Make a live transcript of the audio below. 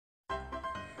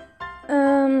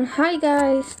Hi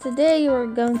guys, today we're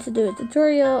going to do a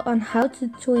tutorial on how to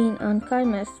tween on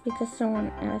kinemaster because someone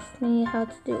asked me how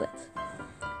to do it.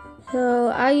 So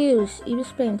I use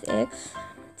ibispaint X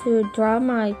to draw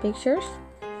my pictures.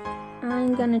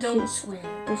 I'm gonna choose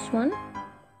this one.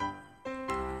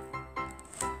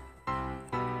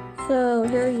 So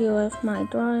here you have my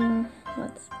drawing.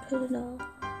 Let's put it all.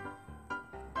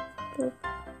 Boop.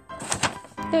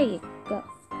 There you go.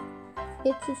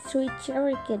 It's a sweet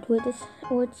cherry kid with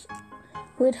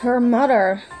her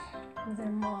mother. With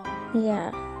her mom. Yeah.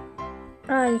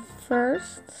 I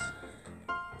first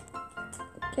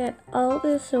get all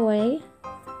this away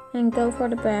and go for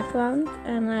the background,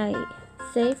 and I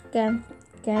save darn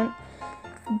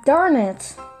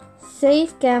it!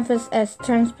 Save canvas as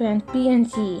transparent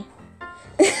PNG.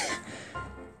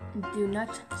 Do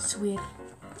not swear.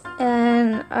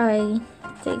 And I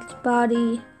take the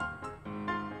body.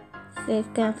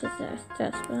 Save canvas as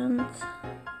transparent.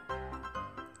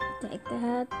 Take the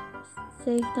head.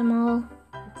 Save them all.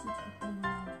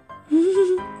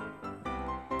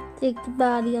 Take the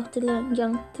body of the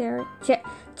young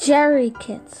cherry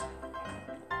kid.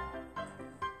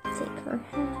 Take her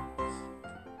head.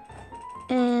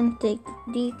 And take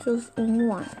the details in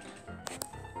one.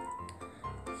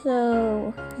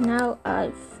 So now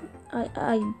I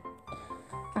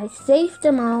saved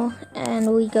them all,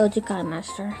 and we go to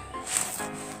kinemaster.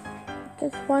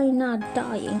 Because why not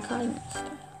die in kinemaster?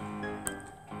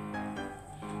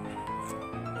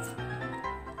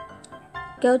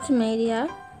 Go to media.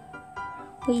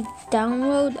 We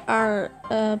download our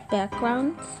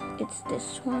background. It's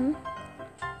this one.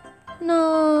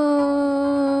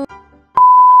 No.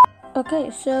 Okay,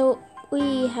 so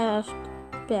we have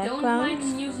background. Don't mind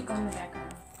the music on the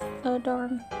background. Oh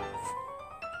darn.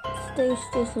 It stays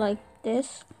just like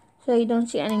this, so you don't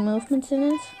see any movements in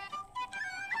it.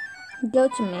 Go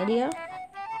to media,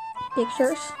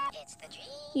 pictures.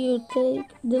 You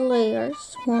take the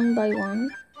layers one by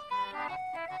one.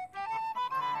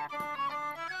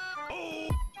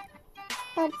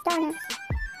 Oh darn it.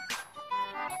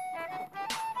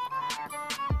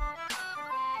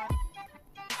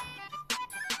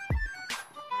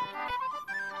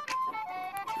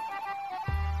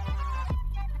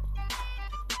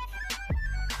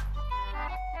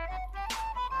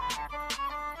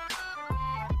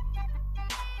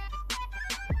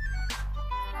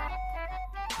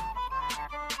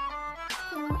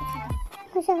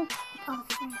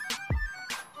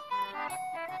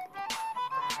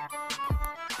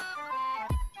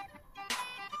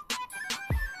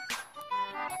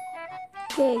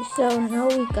 Okay, so now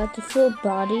we got the full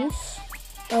bodies.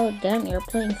 Oh damn, you're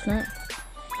playing flat.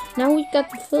 Now we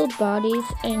got the full bodies,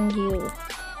 and you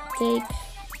take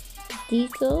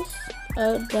details.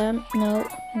 Oh damn, no,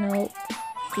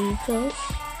 details.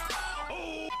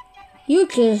 You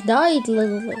just died,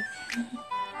 literally.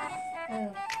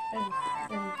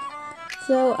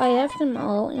 So I have them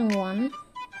all in one.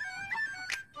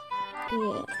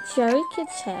 Yeah, cherry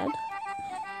kid's head.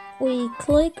 We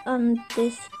click on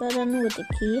this button with the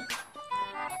key.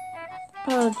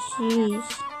 Oh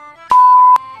jeez.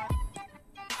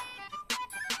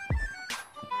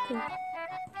 Okay.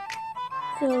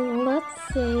 So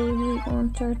let's say we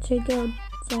want her to go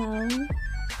down.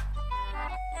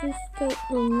 Just go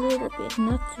a little bit,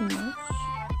 not too much.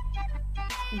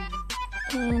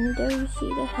 And there you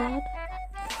see the head.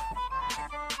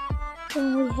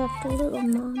 Then we have the little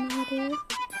mom out here.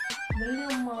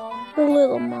 The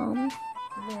little mom.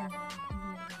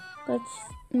 Let's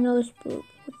nose boob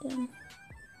with them.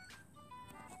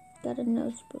 Got a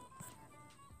nose boob.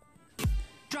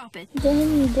 Drop it.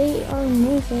 Then they are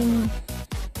moving.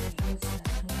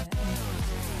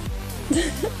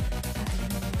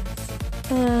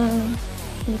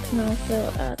 You can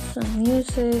also add some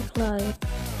music, like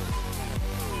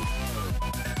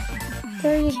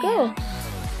there you go.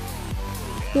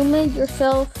 You made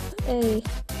yourself a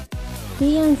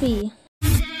PMV.